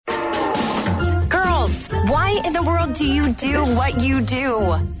Why in the world do you do what you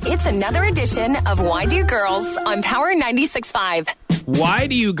do? It's another edition of Why Do Girls on Power 96.5. Why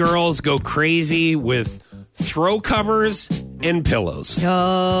do you girls go crazy with throw covers and pillows?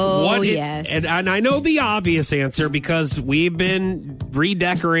 Yes. And I know the obvious answer because we've been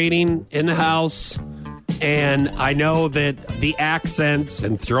redecorating in the house. And I know that the accents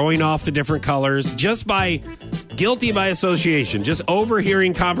and throwing off the different colors, just by guilty by association, just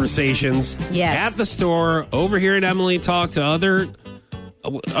overhearing conversations at the store, overhearing Emily talk to other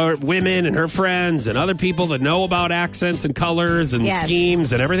women and her friends and other people that know about accents and colors and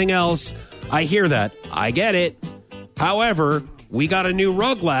schemes and everything else. I hear that. I get it. However, we got a new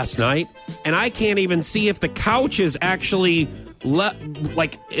rug last night, and I can't even see if the couch is actually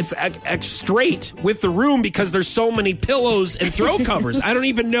it's straight with the room because there's so many pillows and throw covers. I don't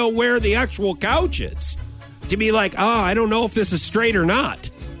even know where the actual couch is to be like, I don't know if this is straight or not.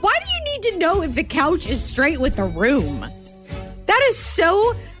 Why do you need to know if the couch is straight with the room? That is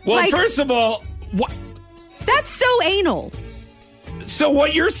so... Well, first of all... what? That's so anal. So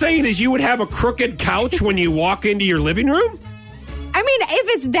what you're saying is you would have a crooked couch when you walk into your living room? I mean,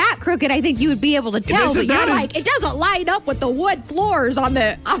 if it's that crooked, I think you would be able to tell. But you're like, it doesn't line up with the wood floors on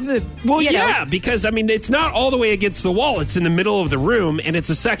the. Well, yeah, because I mean, it's not all the way against the wall. It's in the middle of the room, and it's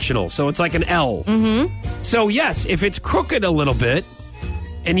a sectional, so it's like an L. Mm-hmm. So yes, if it's crooked a little bit,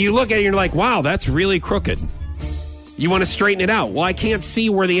 and you look at it, and you're like, wow, that's really crooked. You want to straighten it out. Well, I can't see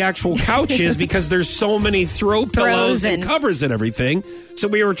where the actual couch is because there's so many throw pillows and covers and everything. So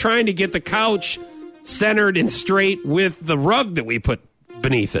we were trying to get the couch centered and straight with the rug that we put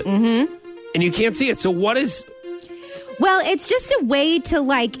beneath it. Mm-hmm. And you can't see it. So what is... Well, it's just a way to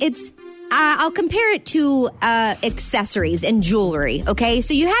it's... I'll compare it to accessories and jewelry, okay?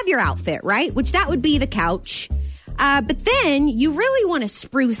 So you have your outfit, right? Which that would be the couch. But then you really want to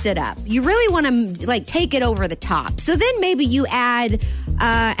spruce it up. You really want to take it over the top. So then maybe you add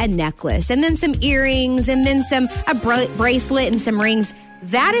a necklace and then some earrings and then a bracelet and some rings.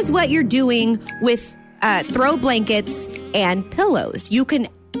 That is what you're doing with throw blankets and pillows. You can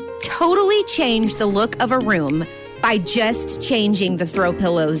totally change the look of a room by just changing the throw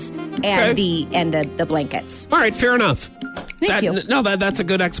pillows and the blankets. All right, fair enough. Thank you. No, that's a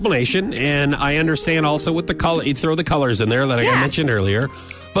good explanation, and I understand also with the color. You throw the colors in there that I mentioned earlier.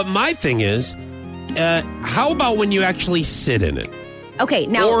 But my thing is, how about when you actually sit in it? Okay,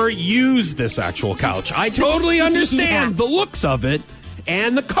 now or use this actual couch. I totally understand the looks of it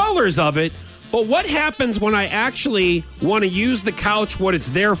and the colors of it, but what happens when I actually want to use the couch, what it's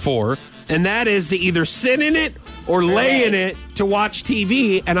there for, and that is to either sit in it or lay in it to watch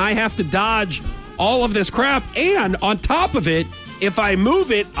TV, and I have to dodge all of this crap, and on top of it, if I move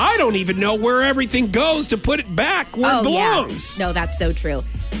it, I don't even know where everything goes to put it back where it belongs. No, that's so true.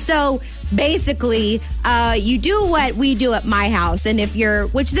 So basically, you do what we do at my house, and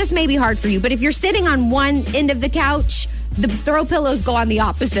which this may be hard for you, but if you're sitting on one end of the couch, the throw pillows go on the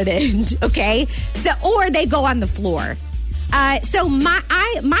opposite end, okay? Or they go on the floor. So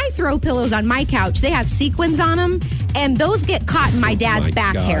my throw pillows on my couch, they have sequins on them, and those get caught in my dad's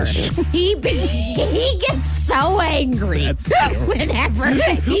back hair. He gets so angry whenever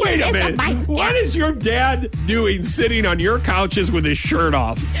he Wait a minute. What is your dad doing sitting on your couches with his shirt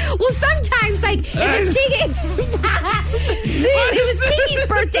off? Well, sometimes, if it's Tiki, it was Tiki's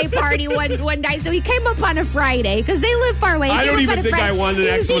birthday party one night, so he came up on a Friday because they live far away. I don't even think I wanted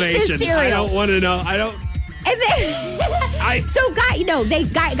an explanation. I don't want to know. I don't. And then,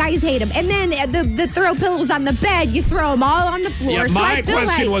 guys hate them. And then the throw pillows on the bed, you throw them all on the floor. Yeah, my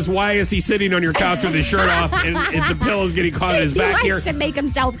question was, why is he sitting on your couch with his shirt off and the pillow's getting caught in his back here? He likes to make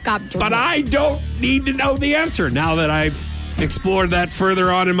himself comfortable. But I don't need to know the answer now that I've explored that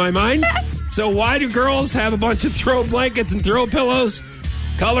further on in my mind. So why do girls have a bunch of throw blankets and throw pillows?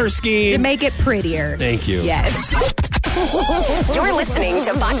 Color scheme. To make it prettier. Thank you. Yes. You're listening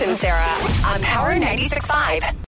to Foch and Sarah on Power 96.5.